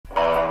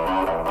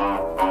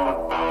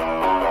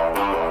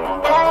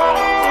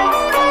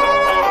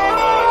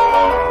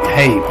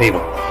Hey people,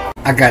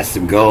 I got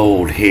some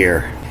gold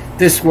here.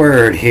 This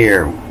word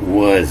here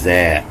was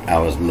that I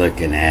was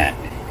looking at,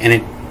 and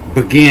it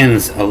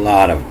begins a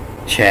lot of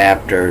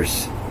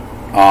chapters,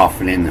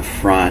 often in the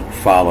front,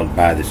 followed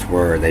by this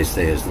word. They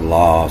say it's the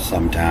law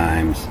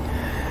sometimes.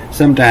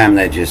 Sometimes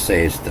they just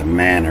say it's the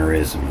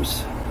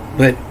mannerisms.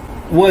 But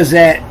was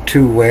that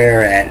to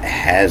where it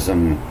has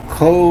them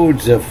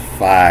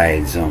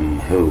codifies them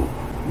who?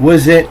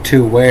 Was it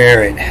to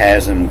where it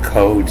has them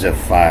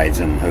codifies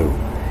them who?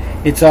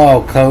 It's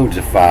all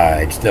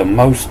codified. It's the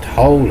most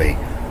holy.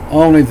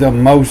 Only the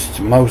most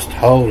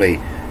holy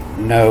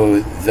know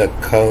the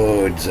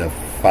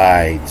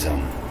codifies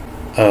them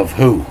of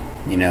who?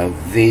 You know,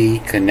 the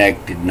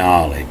connected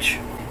knowledge.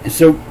 And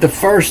so the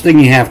first thing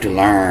you have to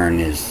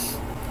learn is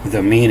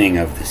the meaning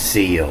of the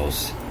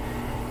seals.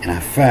 And I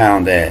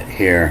found that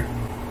here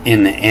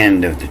in the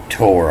end of the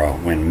Torah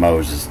when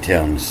Moses is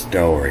telling the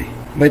story.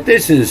 But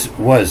this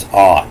was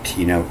ought,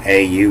 you know,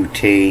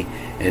 A-U-T,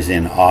 as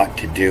in ought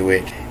to do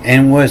it,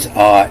 and was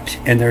ought,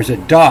 and there's a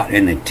dot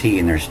in the T,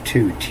 and there's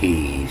two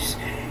T's,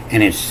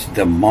 and it's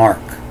the mark.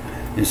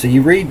 And so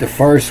you read the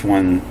first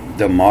one,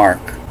 the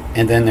mark,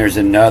 and then there's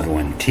another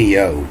one,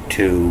 T-O,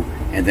 to,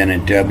 and then a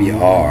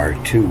W-R,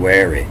 to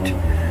wear it.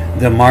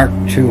 The mark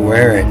to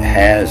wear it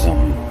has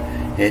them.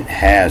 It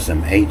has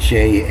them,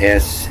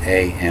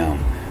 H-A-S-A-M.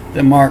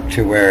 The mark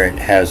to wear it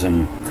has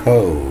them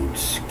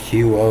codes,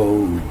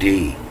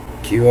 Q-O-D,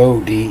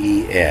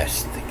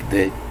 Q-O-D-E-S.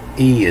 The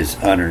E is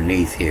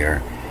underneath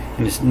here,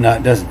 and it's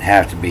not, doesn't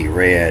have to be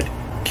read.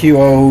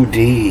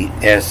 Q-O-D-S-E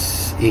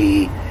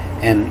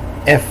and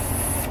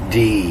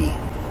F-D-S,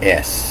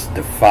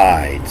 the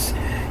fides.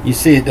 You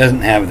see it doesn't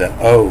have the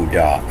O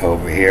dot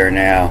over here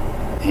now,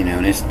 you know,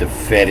 and it's the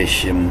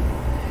fetishim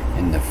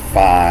and the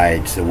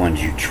fides, the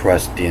ones you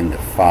trust in, the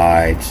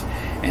fides,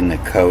 and the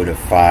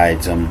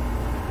codifies them,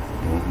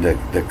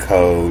 the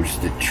codes,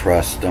 the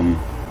trust them,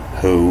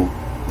 who,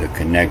 the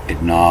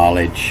connected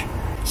knowledge.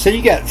 So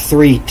you got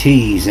three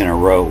T's in a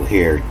row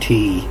here,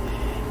 T,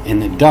 and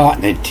the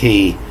dot and the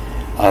T.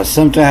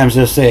 Sometimes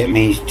they'll say it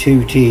means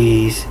two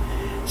T's.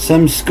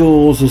 Some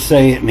schools will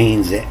say it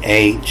means the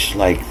H,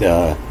 like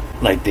the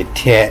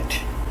tet.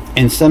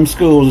 And some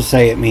schools will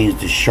say it means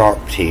the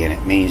sharp T, and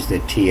it means the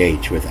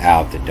TH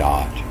without the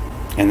dot.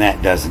 And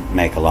that doesn't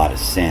make a lot of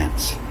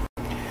sense.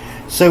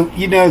 So,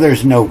 you know,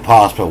 there's no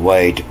possible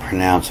way to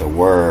pronounce a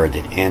word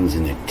that ends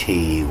in a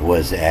T,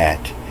 was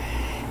at,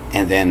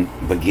 and then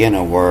begin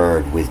a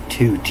word with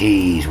two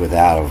T's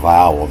without a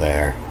vowel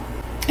there.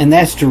 And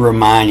that's to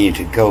remind you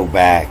to go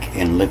back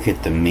and look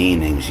at the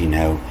meanings, you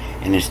know,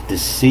 and it's the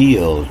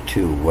seal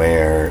to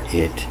where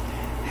it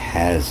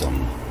has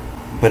them.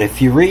 But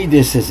if you read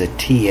this as a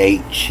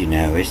TH, you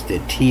know, it's the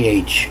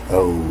T-H-O-U-R.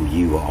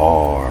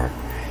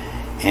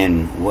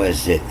 And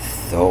was it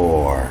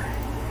Thor?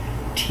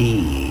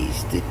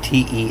 T's, the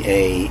T-E-A-S-E-M.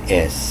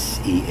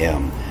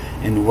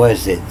 And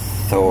was it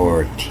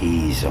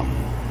Thor-Tism?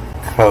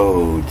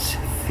 Codes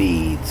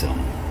feeds them.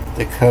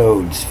 The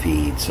codes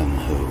feeds them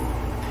who?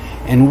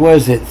 And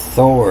was it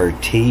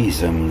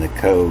Thor-Tism? The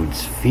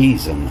codes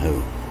feeds them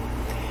who?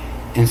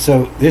 And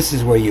so this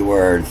is where your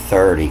word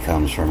 30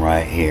 comes from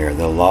right here.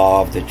 The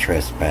law of the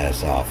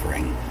trespass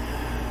offering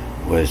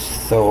was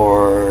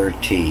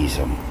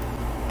Thor-Tism.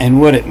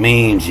 And what it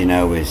means, you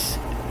know, is,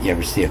 you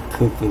ever see a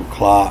cuckoo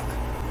clock?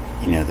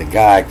 You know, the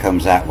guy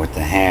comes out with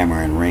the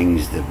hammer and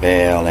rings the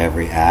bell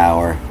every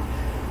hour.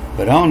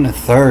 But on the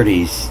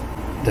 30s,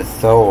 the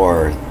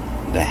Thor,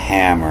 the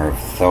hammer of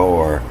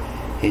Thor,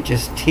 he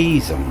just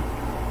teases them.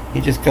 He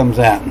just comes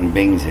out and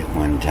bings it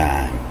one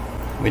time.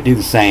 We do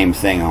the same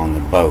thing on the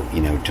boat, you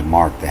know, to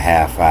mark the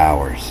half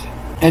hours.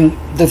 And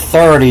the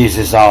 30s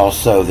is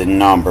also the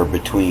number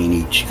between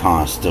each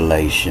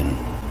constellation.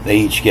 They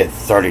each get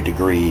 30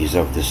 degrees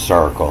of the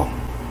circle.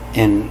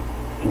 And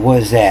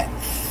was that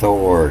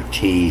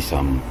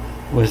Thor-Tism?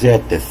 Was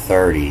that the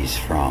 30s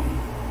from?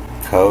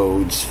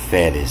 Codes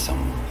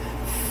Fedism.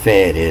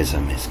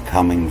 Fedism is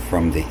coming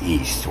from the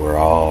east, where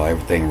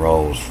everything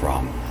rolls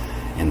from.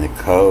 And the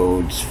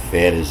codes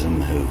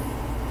Fedism who?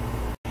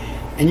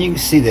 And you can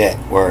see that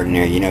word in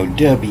there, you know,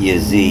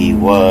 W-Z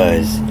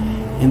was,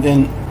 and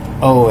then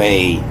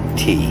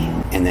O-A-T,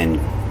 and then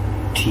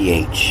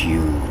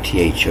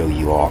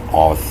T-H-U-T-H-O-U-R,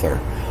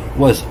 author,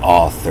 was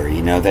author,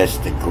 you know, that's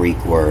the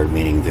Greek word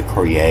meaning the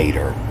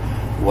creator,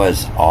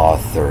 was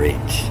author, it,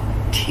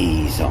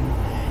 Tism.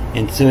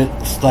 And so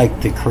it's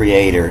like the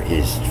creator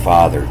is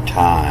Father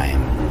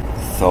Time,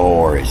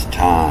 Thor is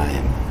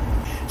time.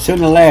 So in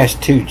the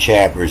last two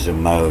chapters of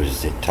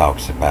Moses, it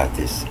talks about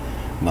this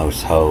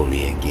most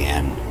holy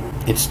again.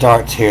 It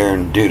starts here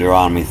in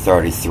Deuteronomy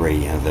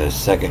 33, the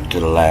second to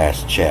the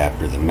last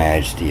chapter, the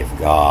majesty of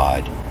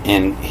God.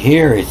 And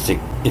here it's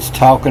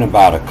talking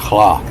about a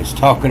clock. It's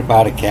talking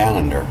about a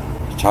calendar.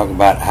 It's talking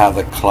about how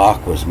the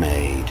clock was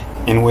made.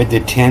 And with the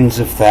tens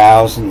of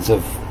thousands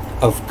of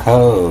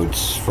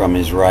codes from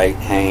his right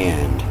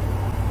hand.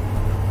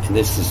 And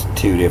this is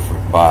two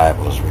different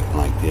Bibles written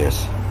like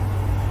this.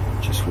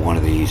 Just one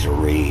of these to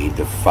read,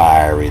 the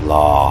fiery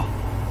law.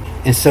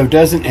 And so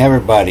doesn't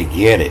everybody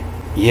get it?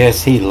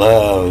 Yes, he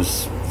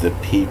loves the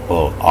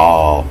people,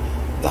 all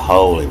the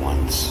holy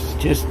ones,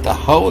 just the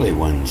holy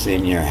ones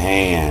in your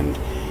hand,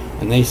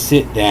 and they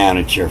sit down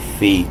at your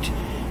feet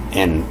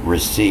and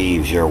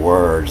receives your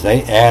words.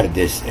 They added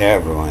this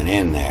everyone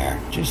in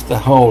there. Just the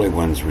holy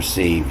ones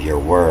receive your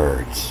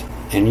words.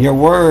 And your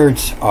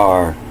words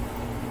are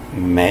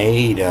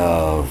made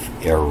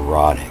of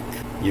erotic.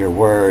 Your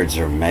words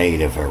are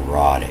made of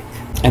erotic.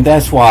 And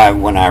that's why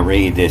when I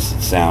read this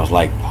it sounds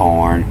like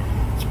porn.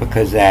 It's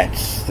because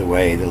that's the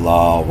way the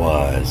law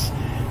was.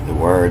 The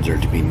words are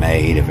to be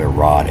made of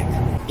erotic.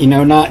 You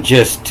know, not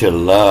just to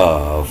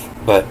love,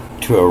 but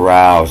to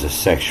arouse a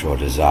sexual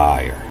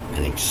desire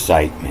and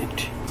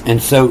excitement.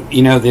 And so,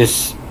 you know,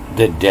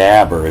 the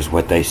dabber is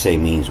what they say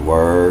means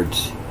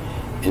words.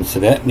 And so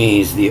that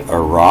means the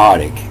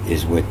erotic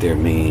is what there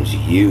means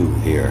you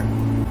here.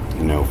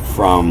 You know,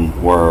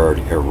 from word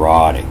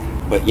erotic.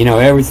 But, you know,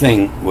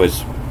 everything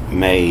was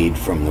made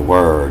from the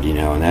word, you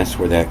know, and that's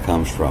where that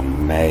comes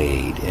from.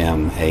 Made,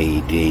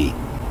 M-A-D.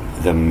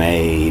 The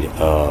made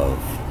of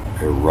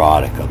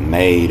erotica.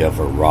 Made of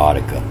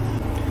erotica.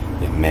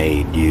 That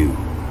made you.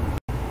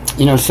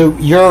 You know, so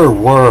your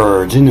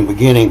words in the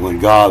beginning when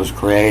God was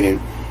created,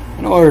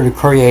 in order to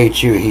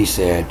create you, he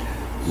said,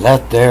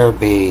 let there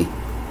be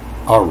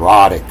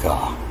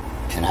erotica.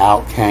 And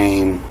out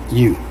came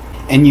you.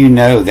 And you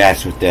know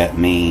that's what that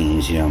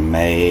means, you know,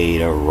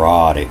 made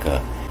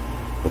erotica.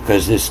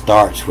 Because this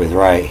starts with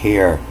right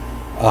here,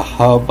 a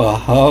hubba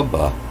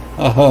hubba.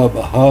 A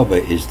hubba hubba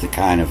is the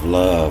kind of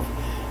love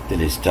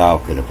that it's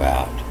talking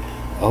about.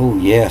 Oh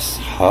yes,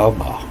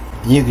 hubba.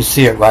 You can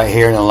see it right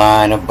here in the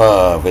line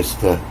above. It's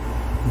the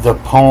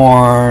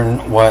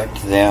porn what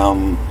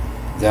them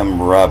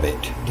rub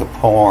it. The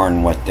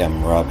porn what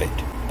them rub it.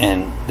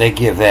 And they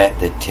give that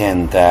the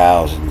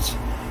 10,000s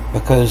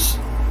because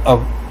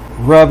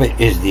rub it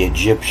is the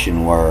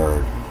Egyptian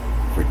word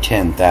for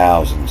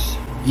 10,000s.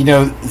 You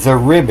know, the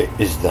ribbit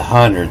is the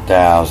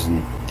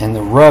 100,000 and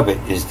the rub it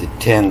is the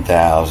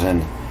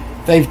 10,000.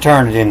 They've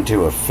turned it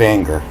into a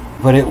finger,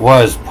 but it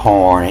was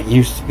porn. It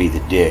used to be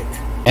the dick.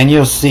 And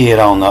you'll see it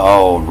on the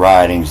old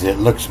writings. It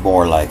looks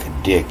more like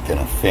a dick than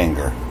a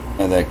finger.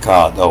 They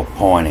call it the old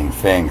pointing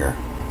finger.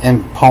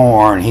 And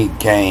porn, he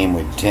came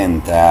with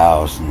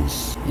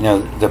 10,000s. You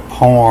know, the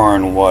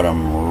porn, what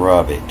 'em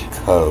rub it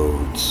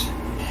codes.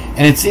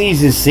 And it's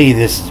easy to see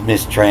this is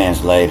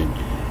mistranslated.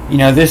 You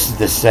know, this is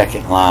the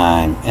second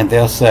line, and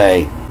they'll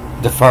say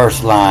the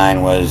first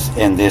line was,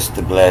 and this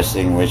the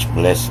blessing which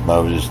blessed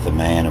Moses, the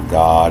man of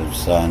God, of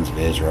sons of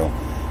Israel,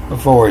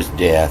 before his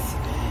death.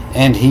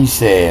 And he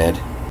said,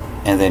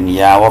 and then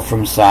Yahweh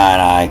from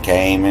Sinai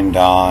came and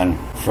dawned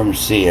from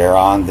Seir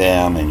on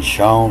them and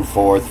shone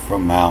forth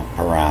from Mount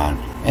Paran.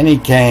 And he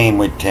came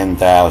with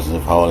 10,000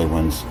 of holy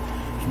ones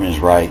from his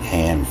right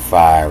hand,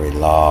 fiery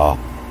law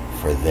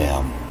for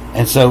them.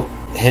 And so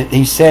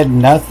he said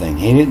nothing.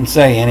 He didn't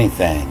say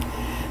anything.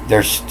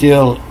 They're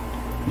still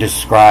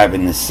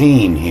describing the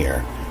scene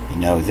here. You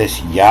know,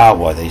 this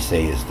Yahweh, they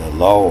say, is the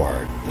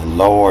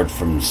Lord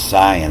from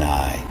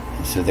Sinai.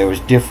 And so there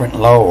was different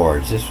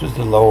lords. This was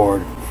the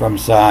Lord from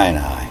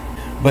Sinai.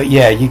 But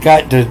yeah, you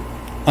got to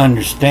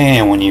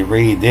understand when you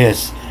read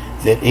this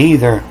that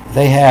either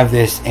they have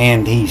this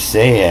and he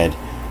said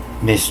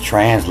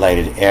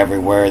mistranslated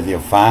everywhere they'll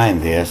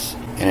find this,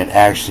 and it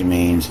actually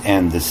means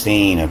and the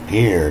scene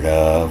appeared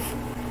of,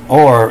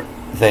 or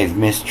they've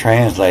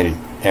mistranslated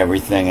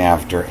everything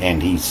after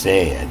and he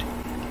said.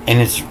 And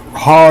it's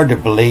hard to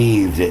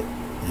believe that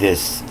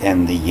this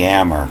and the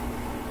yammer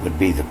would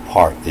be the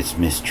part that's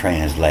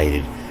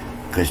mistranslated,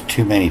 because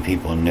too many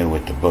people knew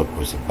what the book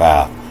was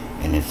about,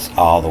 and it's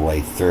all the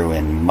way through.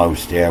 In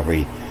most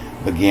every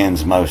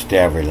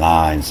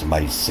line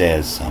somebody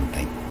says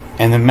something.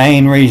 And the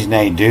main reason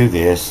they do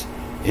this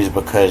is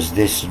because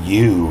this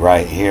you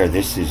right here,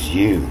 this is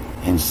you,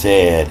 and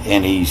said,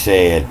 and he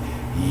said,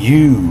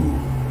 you,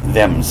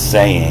 them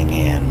saying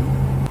in.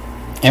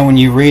 And when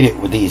you read it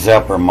with these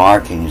upper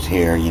markings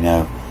here, you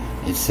know,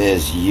 it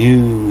says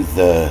you,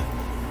 the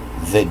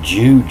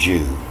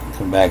juju.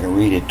 Come back and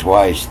read it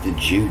twice, the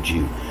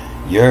juju.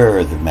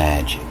 You're the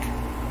magic.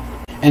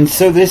 And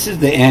so this is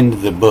the end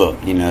of the book.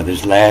 You know,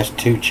 there's last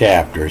 2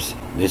 chapters.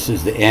 This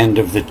is the end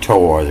of the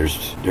Torah.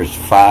 There's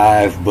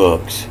 5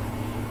 books.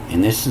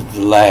 And this is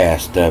the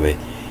last of it.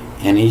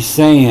 And he's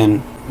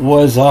saying,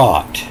 was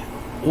ought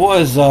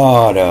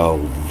a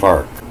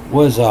work.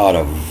 Was ought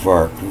a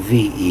work.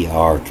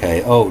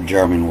 V-E-R-K. Oh,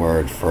 German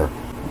word for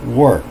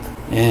work.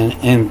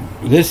 And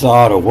this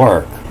ought to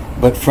work.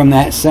 But from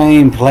that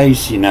same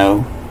place, you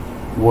know,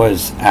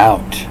 was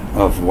out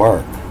of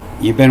work.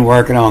 You've been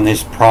working on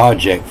this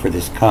project for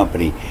this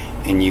company,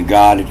 and you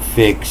got it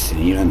fixed,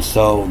 and you done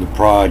sold the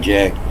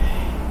project,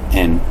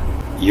 and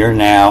you're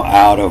now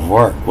out of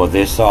work. Well,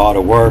 this ought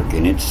to work,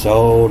 and it's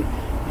sold,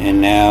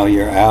 and now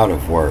you're out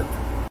of work.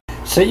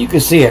 So you can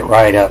see it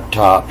right up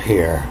top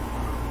here.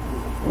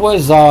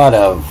 Was ought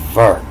to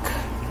work.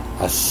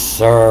 A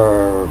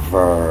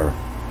server.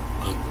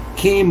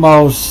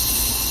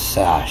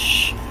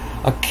 Chemosash.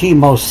 A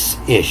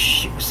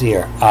chemos-ish. You can see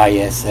here,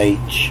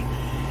 I-S-H.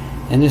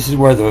 And this is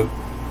where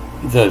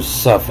the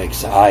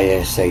suffix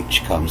ish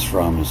comes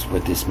from, is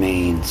what this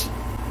means.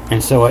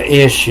 And so a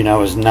ish,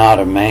 is not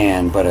a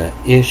man, but a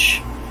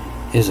ish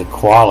is a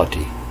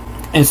quality.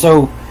 And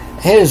so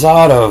his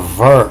auto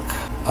verk,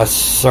 a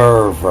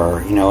server,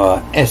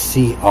 a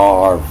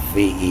server,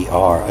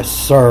 a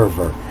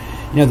server.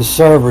 The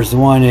server is the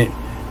one that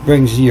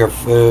brings you your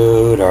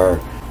food or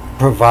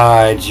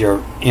provides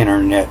your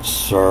internet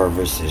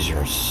services,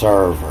 your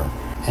server.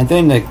 And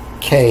then the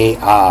ki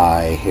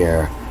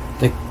here,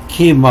 the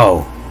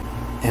chemo,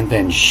 and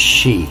then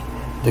she,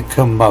 the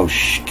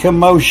kamosh.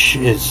 Kamosh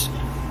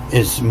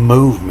is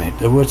movement.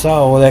 It's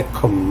all that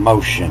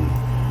commotion.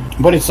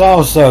 But it's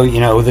also,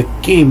 the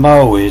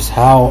chemo is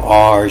how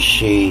are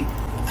she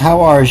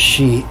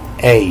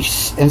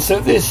ace. And so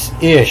this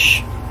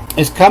ish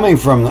is coming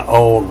from the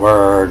old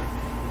word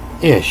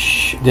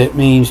ish that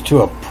means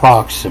to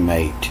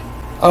approximate.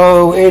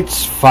 Oh,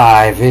 it's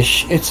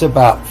 5-ish. It's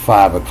about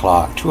 5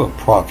 o'clock, to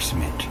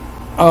approximate.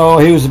 Oh,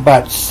 he was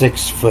about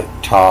 6 foot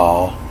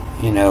tall.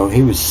 He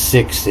was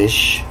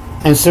 6-ish.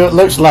 And so it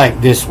looks like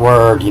this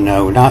word,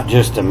 not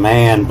just a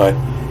man, but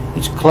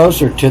it's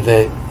closer to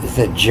the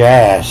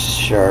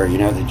jasher.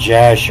 The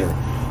jasher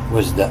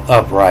was the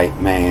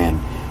upright man.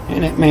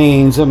 And it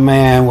means a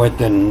man with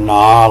the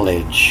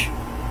knowledge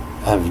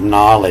of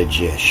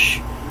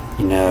knowledge-ish.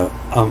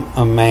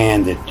 A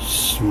man that's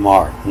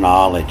smart,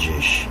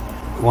 knowledge-ish.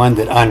 One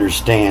that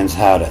understands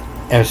how to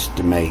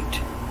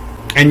estimate.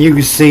 And you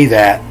can see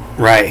that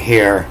right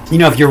here.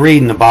 If you're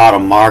reading the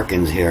bottom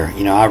markings here,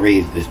 I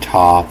read the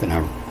top and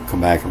I come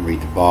back and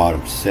read the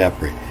bottom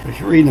separate. But if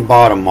you're reading the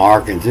bottom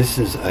markings, this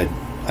is a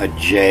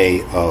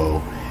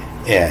Joshr,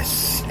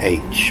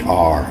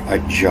 a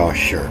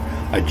josher,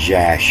 a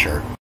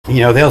jasher.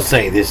 They'll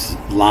say this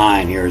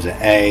line here is an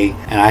A,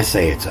 and I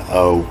say it's an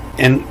O.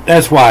 And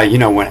that's why,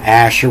 when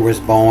Asher was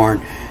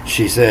born,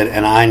 she said,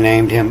 and I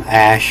named him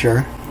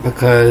Asher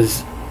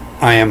because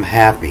I am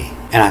happy.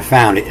 And I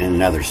found it in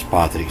another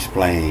spot that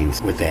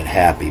explains what that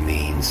happy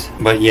means.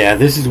 But yeah,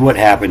 this is what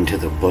happened to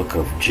the book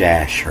of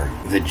Jasher.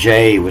 The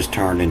J was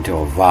turned into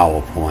a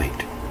vowel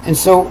point. And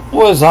so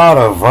was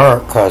auto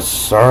work a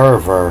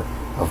server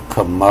of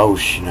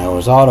commotion?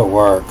 Was auto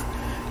work,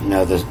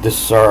 the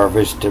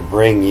service to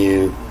bring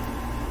you,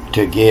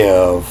 to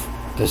give,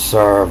 the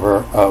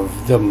server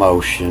of the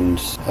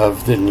motions,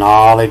 of the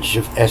knowledge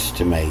of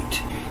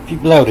estimate. If you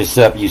blow this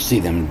up, you see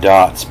them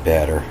dots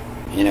better.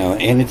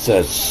 And it's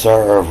a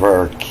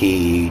server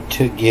key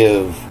to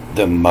give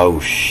the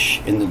mosh.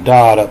 In the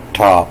dot up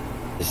top,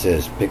 it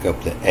says pick up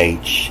the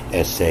H,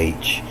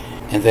 SH.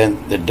 And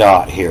then the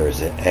dot here is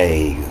an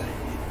A,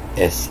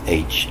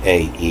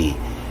 SHAE.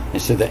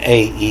 And so the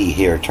AE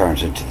here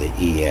turns into the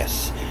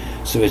ES.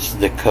 So it's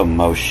the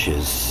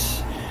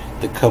commocious.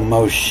 The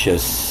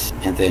commocious.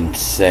 And then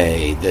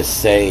say. The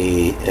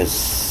say is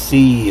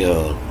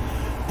seal.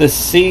 The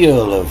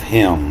seal of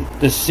him.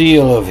 The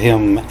seal of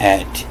him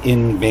at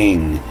in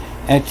Bing.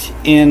 At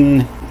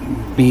in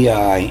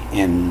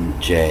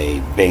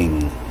B-I-N-J.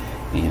 Bing.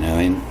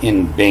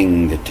 In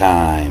Bing the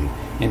time.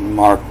 In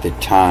Mark the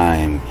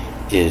time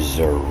is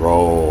a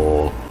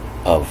roll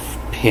of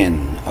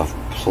pin of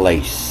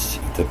place.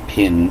 The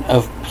pin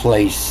of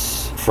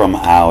place from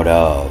out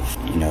of.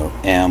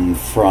 M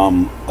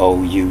from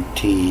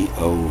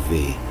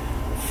O-U-T-O-V.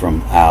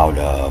 From out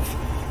of.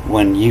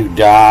 When you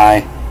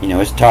die,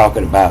 it's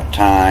talking about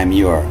time.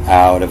 You are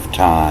out of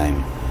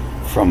time.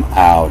 From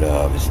out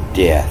of is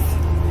death.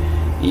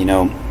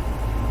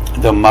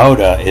 The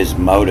moda is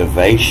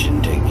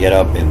motivation to get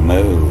up and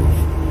move.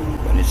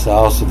 But it's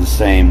also the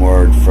same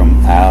word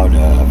from out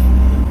of.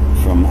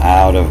 From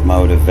out of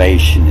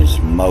motivation is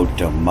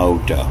mota.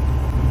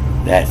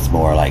 That's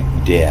more like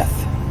death.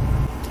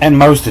 And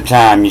most of the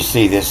time you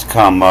see this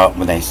come up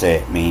when they say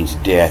it means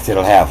death.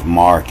 It'll have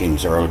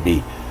markings or it'll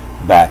be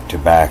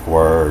back-to-back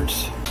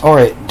words. Or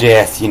at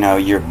death,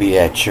 you'll be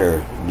at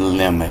your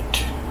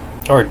limit.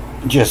 Or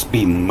just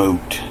be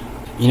moot.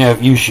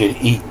 If you should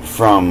eat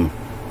from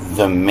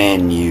the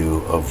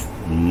menu of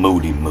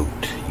Moody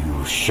Moot,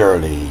 you shall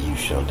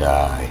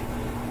die.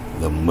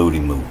 The Moody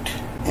Moot.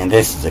 And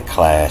this is a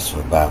class of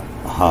about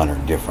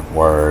 100 different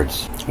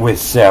words, with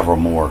several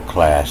more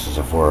classes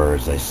of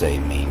words they say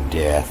mean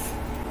death.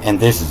 And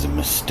this is a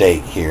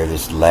mistake here,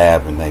 this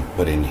Laban they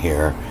put in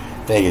here.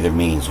 That either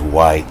means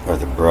white or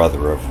the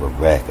brother of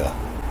Rebecca.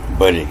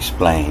 But it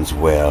explains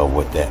well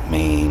what that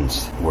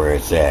means, where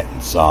it's at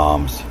in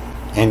Psalms.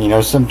 And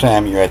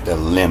sometimes you're at the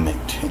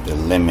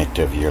limit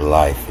of your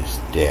life is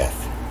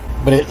death.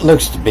 But it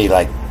looks to be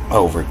like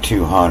over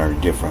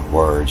 200 different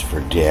words for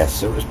death,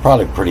 so it was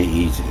probably pretty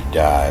easy to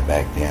die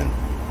back then.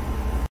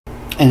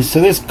 And so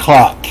this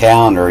clock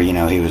calendar,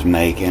 he was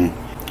making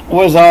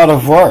was out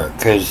of work,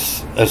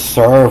 because a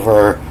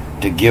server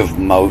to give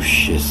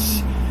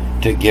motions,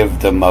 to give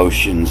the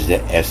motions to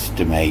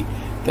estimate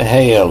the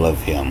hail of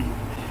him.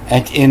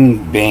 At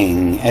in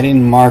Bing, at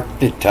in mark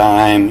the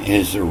time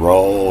is a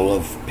roll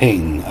of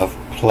ping, of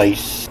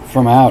place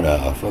from out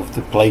of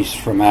the place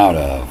from out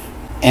of.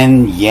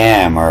 En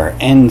yammer,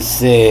 en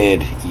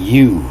said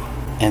you,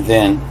 and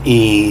then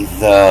E,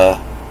 the.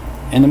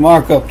 And the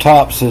mark up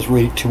top says,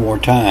 read it 2 more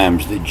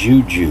times, the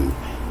juju,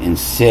 and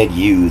said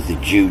you, the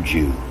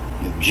juju.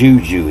 The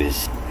juju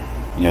is,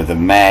 the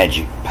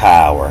magic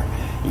power.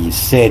 You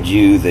said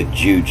you, the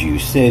juju,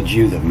 said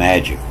you, the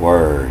magic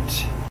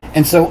words.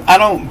 And so I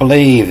don't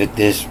believe that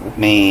this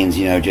means,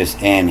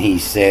 just and he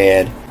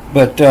said.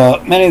 But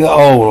many of the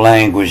old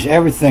language,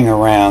 everything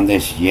around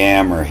this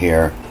yammer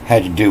here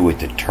had to do with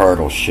the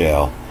turtle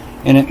shell.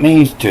 And it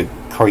means to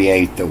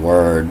create the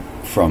word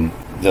from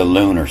the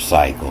lunar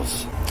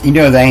cycles.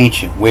 The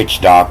ancient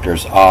witch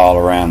doctors all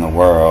around the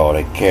world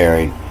had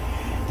carried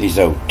these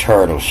old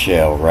turtle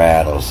shell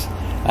rattles.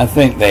 I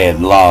think they had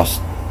lost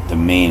the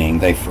meaning.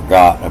 They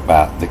forgot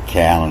about the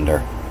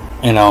calendar.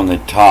 And on the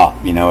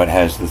top, it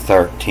has the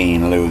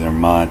 13 lunar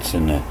months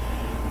and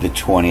the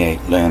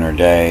 28 lunar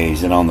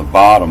days. And on the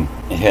bottom,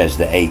 it has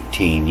the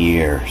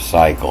 18-year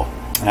cycle.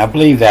 And I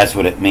believe that's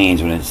what it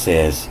means when it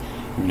says,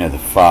 the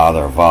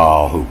father of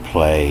all who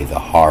play the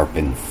harp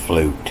and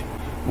flute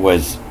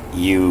was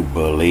you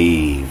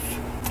believe.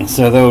 And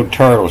so the old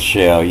turtle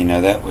shell,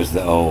 that was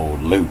the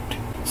old lute.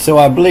 So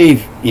I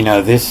believe,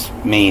 this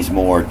means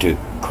more to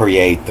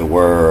create the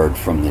word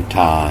from the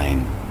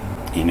time,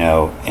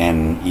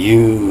 and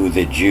you,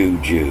 the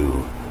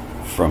juju,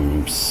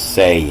 from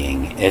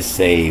saying,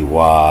 S-A-Y-N-I,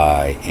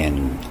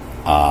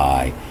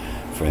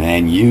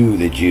 and you,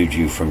 the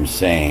juju, from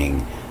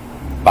saying,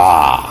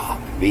 ba,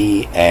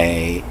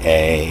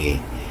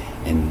 B-A-A,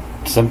 and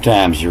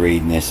sometimes you're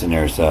reading this and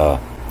there's a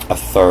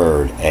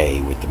third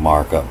A with the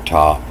mark up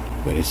top,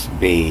 but it's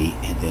B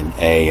and then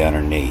A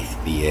underneath,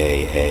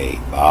 B-A-A,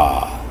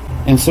 ba.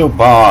 And so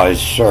ba is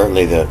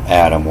certainly the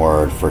Adam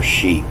word for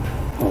sheep.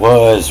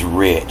 Was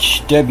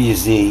rich,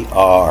 W-Z-R-H.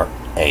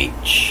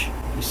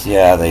 You see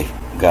how they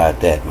got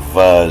that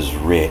was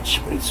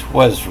rich, but it's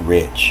was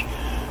rich.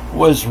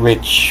 Was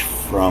rich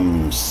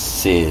from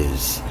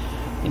Sis.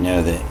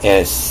 The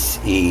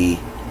S-E,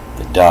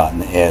 the dot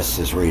and the S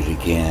is read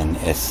again,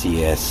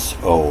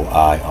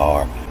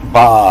 S-C-S-O-I-R.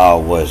 Ba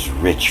was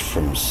rich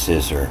from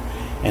scissor,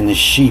 and the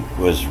sheep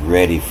was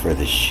ready for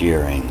the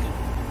shearing.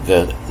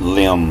 The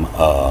limb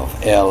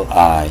of,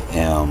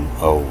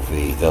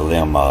 L-I-M-O-V, the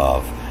limb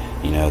of,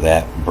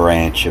 that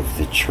branch of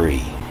the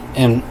tree.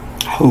 And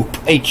hoop,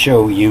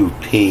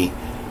 H-O-U-P,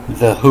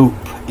 the hoop,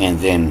 and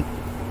then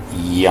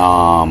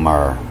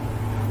yammer.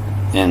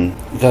 And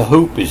the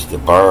hoop is the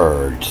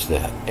birds,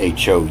 the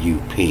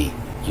H-O-U-P.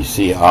 You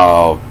see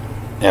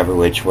every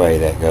which way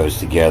that goes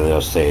together,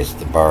 they'll say it's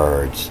the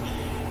birds.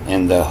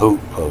 And the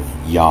hoop of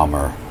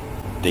yammer,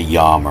 the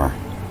yammer,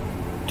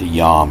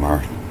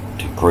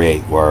 to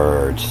create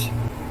words.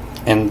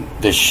 And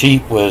the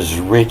sheep was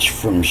rich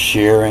from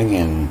shearing,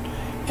 and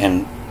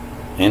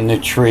in the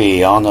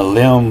tree, on the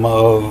limb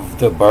of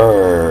the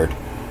bird,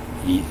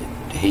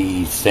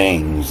 he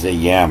sings the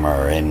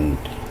yammer and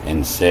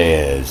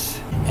says,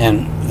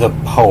 and the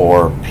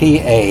poor,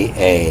 P-A-A-R-I-N,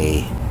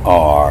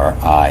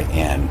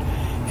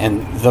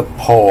 and the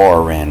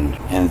pouring,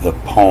 and the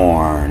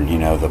porn,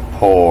 the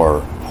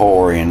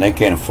pouring, they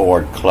can't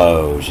afford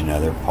clothes,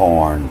 they're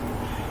pouring,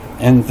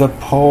 and the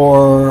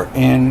pour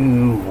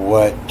in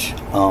what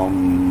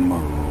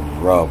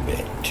rub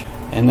it,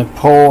 and the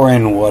pour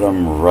in what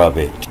rub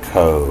it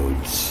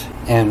codes,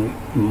 and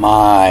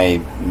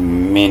my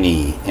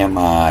mini,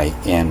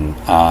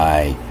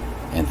 M-I-N-I,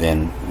 and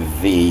then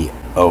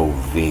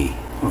V-O-V,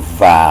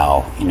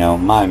 vow,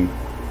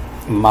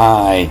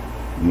 my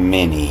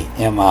mini,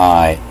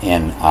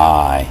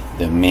 M-I-N-I,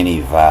 the mini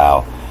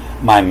vow,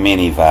 my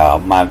mini vow,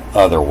 my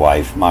other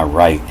wife, my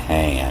right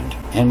hand,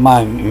 and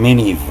my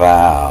mini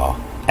vow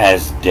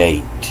as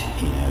date,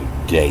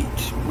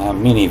 date, my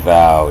mini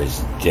vow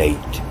is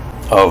date,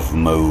 of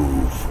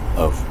move,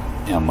 of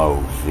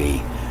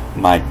M-O-V,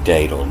 my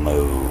date'll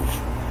move,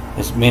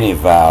 this mini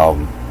vow,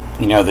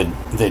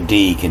 the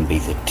D can be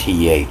the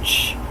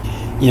TH,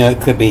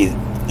 it could be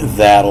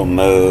that'll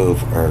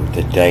move or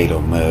the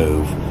date'll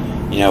move,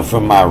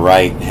 from my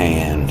right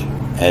hand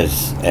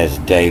as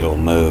date'll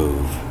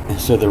move. And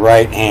so the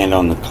right hand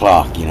on the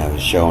clock,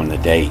 is showing the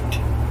date.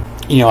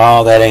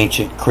 All that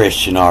ancient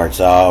Christian art's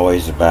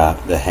always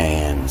about the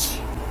hands.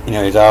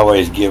 He's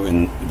always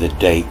given the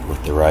date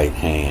with the right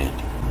hand.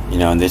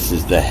 And this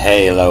is the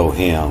halo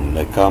hymn,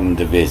 the come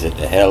to visit,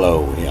 the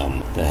hello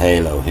hymn, the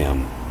halo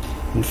hymn.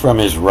 And from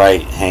his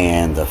right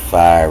hand, the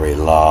fiery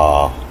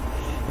law.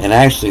 And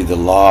actually the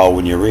law,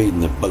 when you're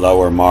reading the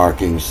lower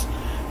markings,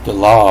 the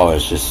law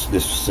is just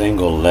this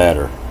single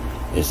letter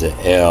is an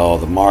L.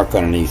 The mark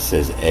underneath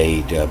says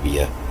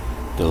A-W.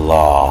 The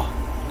law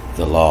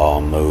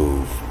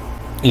move.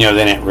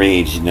 Then it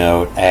reads,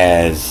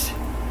 as,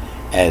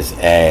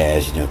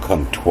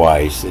 come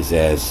twice, is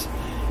as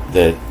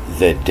the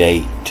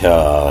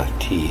data,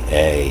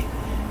 T-A,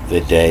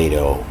 the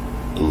data,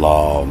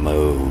 law,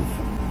 move.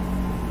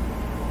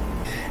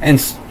 And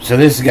so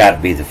this has got to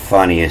be the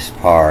funniest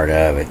part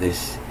of it.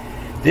 This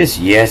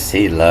yes,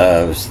 he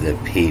loves the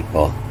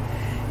people.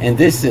 And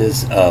this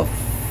is a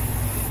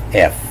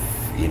F,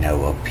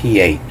 a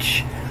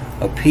PH,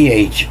 a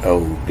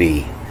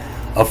PHOB,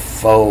 A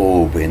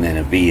phobe, and then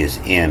a V is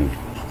in.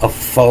 A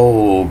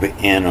phobe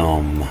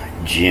enum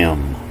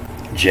Jim,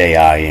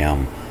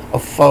 Jim. A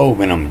phobe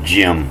enum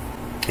Jim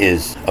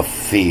is a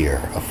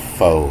fear. A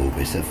phobe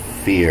is a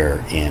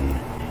fear in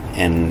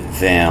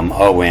them.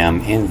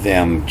 Om in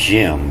them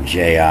Jim,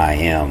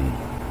 Jim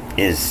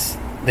is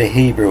the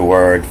Hebrew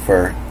word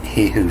for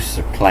he who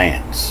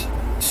supplants,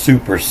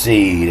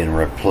 supersede, and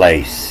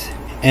replace.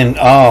 And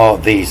all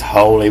these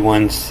holy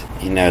ones,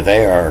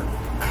 they are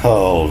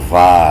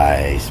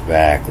culvised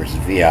backwards,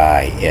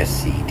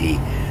 V-I-S-E-D,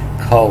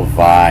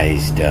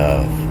 culvised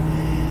of,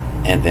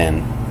 and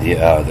then the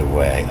other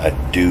way, a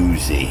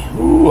doozy.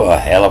 Ooh, a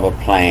hell of a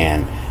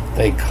plan.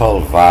 They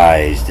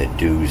culvised a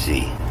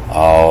doozy,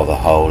 all the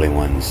holy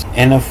ones.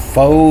 And a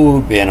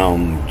phobe in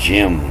 'em,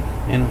 Jim,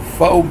 and a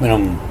phobe in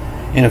 'em,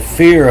 in a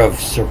fear of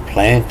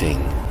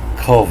supplanting,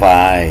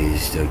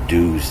 culvised a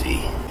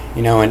doozy.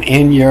 And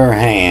in your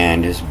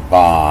hand is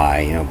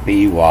by,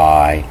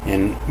 B-Y,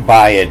 and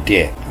by a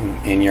dick.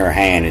 In your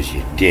hand is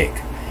your dick.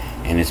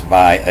 And it's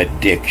by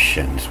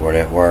addictions, where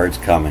that word's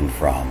coming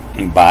from.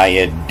 And by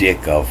a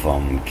dick of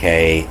them,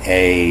 K-A-V-E-M.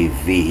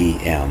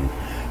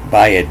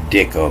 By a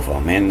dick of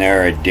them, in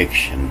their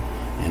addiction,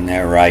 in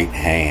their right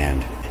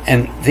hand.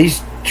 And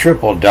these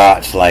triple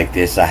dots like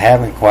this, I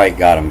haven't quite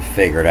got them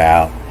figured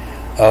out.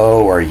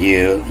 O or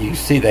U. You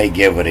see they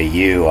give it a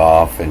U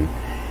off, and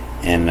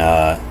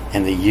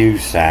the U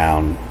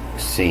sound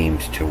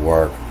seems to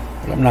work,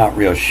 but I'm not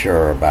real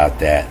sure about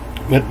that.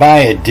 But by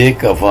a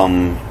dick of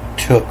them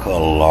took a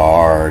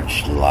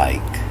large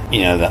like.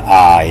 The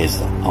I is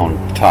on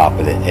top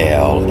of the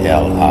L,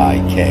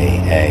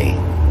 L-I-K-A,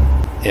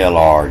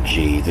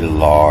 L-R-G, the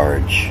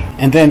large.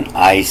 And then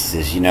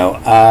ISIS,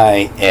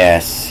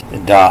 I-S, the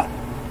dot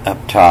up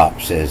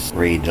top says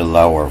read the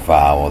lower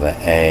vowel, the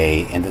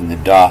A, and then the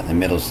dot in the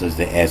middle says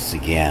the S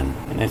again,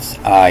 and it's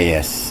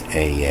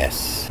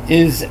I-S-A-S.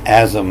 Is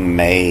as a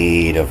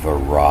maid of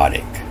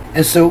erotic.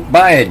 And so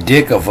by a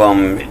dick of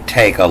them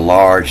take a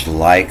large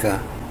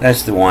leica.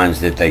 That's the ones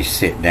that they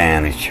sit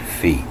down at your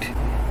feet.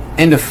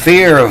 And the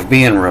fear of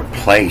being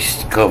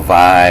replaced,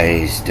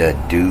 culvised a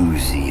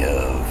doozy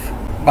of.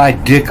 By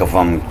dick of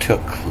them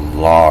took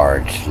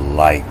large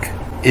like.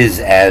 Is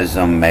as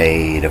a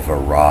maid of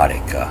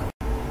erotica.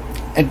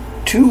 And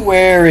to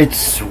where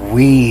it's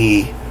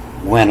we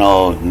when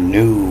a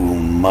new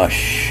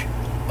mush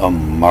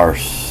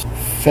immerse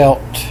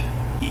felt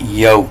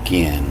yoke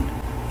in,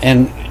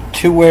 and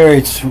to where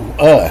it's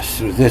us,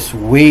 this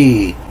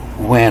we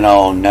when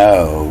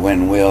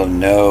we'll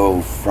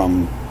know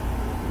from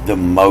the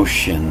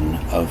motion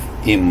of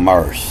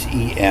immerse,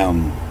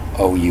 E-M-O-U-R-S-E,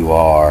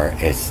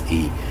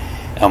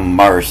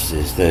 immerse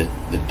is the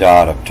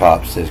dot up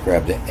top says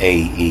grab the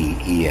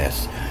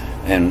A-E-E-S,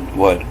 and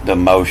what the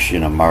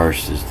motion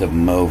immerses, the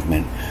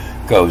movement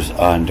goes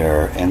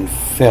under, and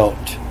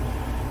felt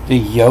the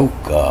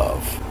yoke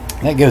of.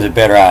 That gives a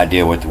better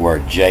idea what the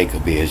word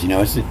Jacob is.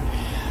 It's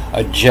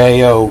a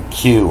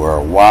J-O-Q or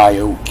a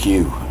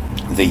Y-O-Q,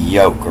 the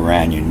yoke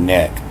around your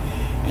neck,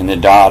 and the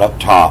dot up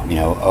top,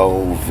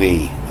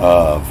 O-V,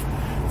 of,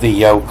 the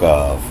yoke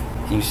of.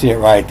 You see it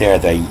right there,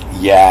 the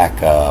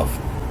yak of,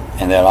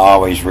 and they'll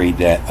always read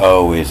that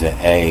O is an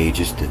A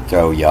just to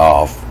throw you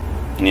off.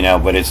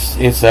 But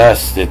it's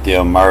us that the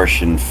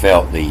immersion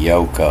felt the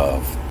yoke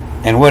of.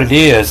 And what it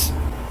is,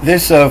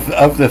 this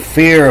of the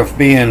fear of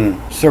being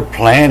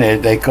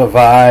supplanted, they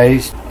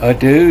culvised a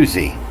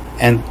doozy.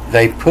 And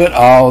they put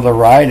all the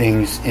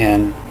writings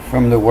in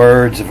from the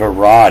words of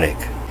erotic.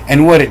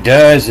 And what it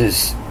does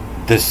is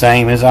the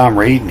same as I'm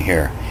reading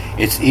here.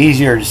 It's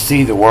easier to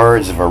see the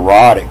words of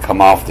erotic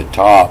come off the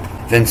top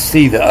than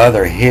see the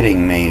other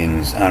hitting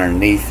meanings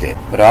underneath it.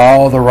 But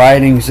all the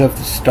writings of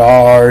the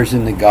stars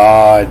and the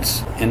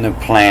gods and the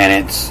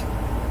planets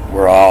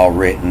were all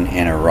written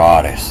in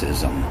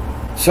eroticism.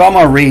 So I'm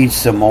going to read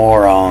some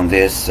more on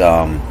this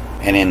and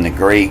in the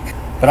Greek.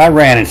 But I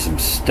ran into some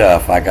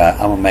stuff. I'm going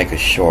to make a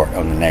short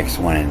on the next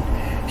one and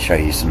show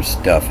you some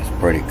stuff. It's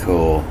pretty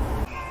cool.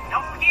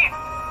 Don't forget,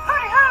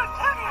 hooty hoot,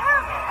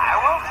 I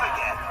won't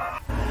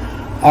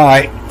forget.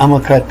 Alright, I'm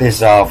going to cut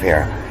this off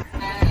here.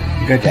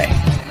 Good day.